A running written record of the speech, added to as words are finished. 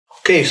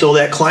Okay, so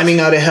that climbing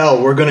out of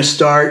hell, we're going to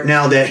start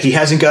now that he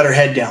hasn't got her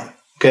head down.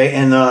 Okay,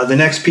 and the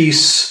next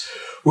piece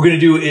we're going to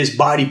do is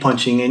body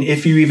punching. And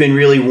if you even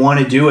really want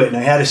to do it, and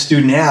I had a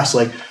student ask,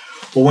 like,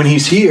 well, when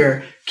he's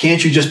here,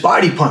 can't you just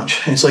body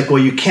punch? And it's like,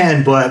 well, you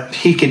can, but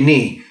he can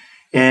knee.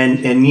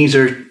 And knees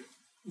are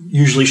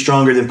usually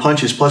stronger than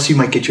punches, plus you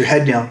might get your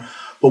head down.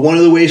 But one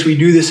of the ways we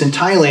do this in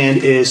Thailand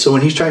is, so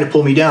when he's trying to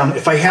pull me down,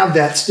 if I have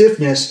that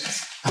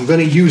stiffness, I'm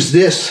going to use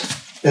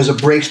this as a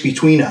brace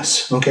between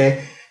us,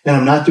 okay? And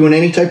I'm not doing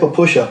any type of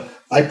push-up.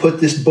 I put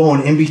this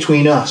bone in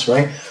between us,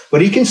 right?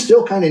 But he can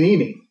still kind of knee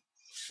me,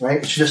 right?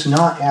 It's just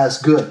not as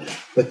good.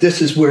 But this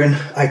is where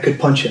I could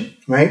punch him,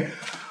 right?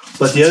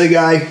 But the other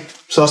guy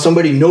saw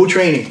somebody, no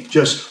training,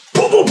 just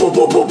boom, boom, boom,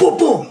 boom, boom, boom,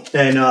 boom.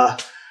 And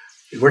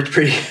it worked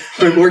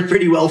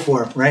pretty well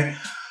for him, right?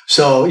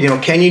 So, you know,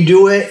 can you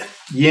do it?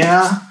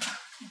 Yeah.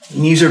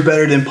 Knees are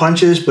better than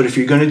punches, but if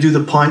you're going to do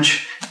the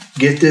punch,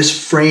 get this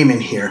frame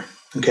in here.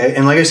 Okay,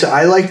 and like I said,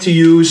 I like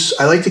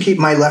to keep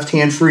my left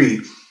hand free,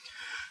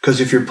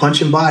 because if you're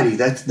punching body,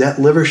 that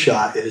liver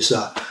shot is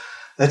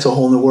that's a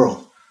whole new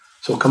world.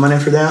 So come on in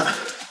for that.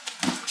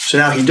 So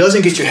now he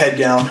doesn't get your head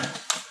down,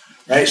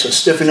 right? So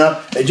stiffen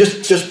up and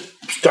just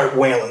start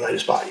wailing at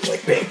his body,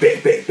 like bang,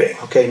 bang, bang, bang.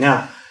 Okay,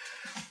 now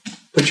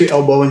put your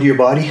elbow into your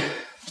body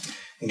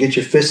and get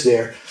your fist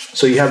there,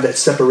 so you have that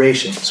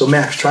separation. So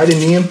Max, try to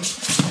knee him.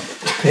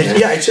 And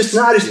yeah, it's just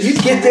not as,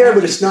 you get there,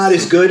 but it's not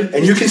as good,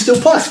 and you can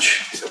still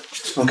punch.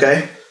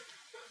 Okay?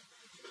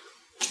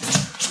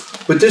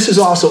 But this is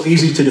also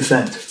easy to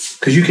defend,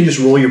 because you can just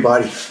roll your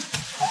body.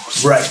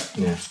 Right.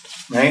 Yeah.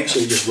 Right? So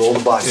you just roll the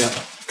body.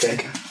 Yeah.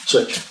 Okay?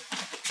 Switch.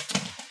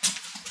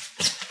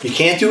 You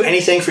can't do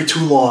anything for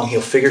too long.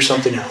 He'll figure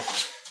something out.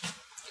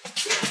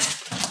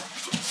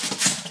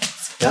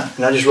 Yeah?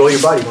 Now just roll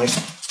your body, Mike.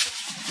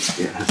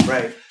 Yeah.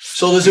 Right.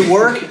 So does it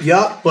work?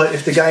 Yeah, but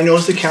if the guy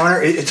knows the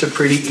counter, it's a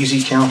pretty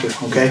easy counter,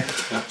 okay?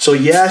 Yeah. So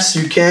yes,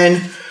 you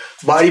can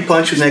body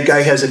punch when that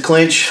guy has a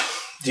clinch.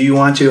 Do you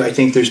want to? I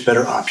think there's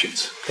better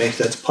options, okay?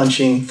 That's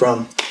punching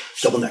from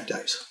double neck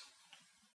dives.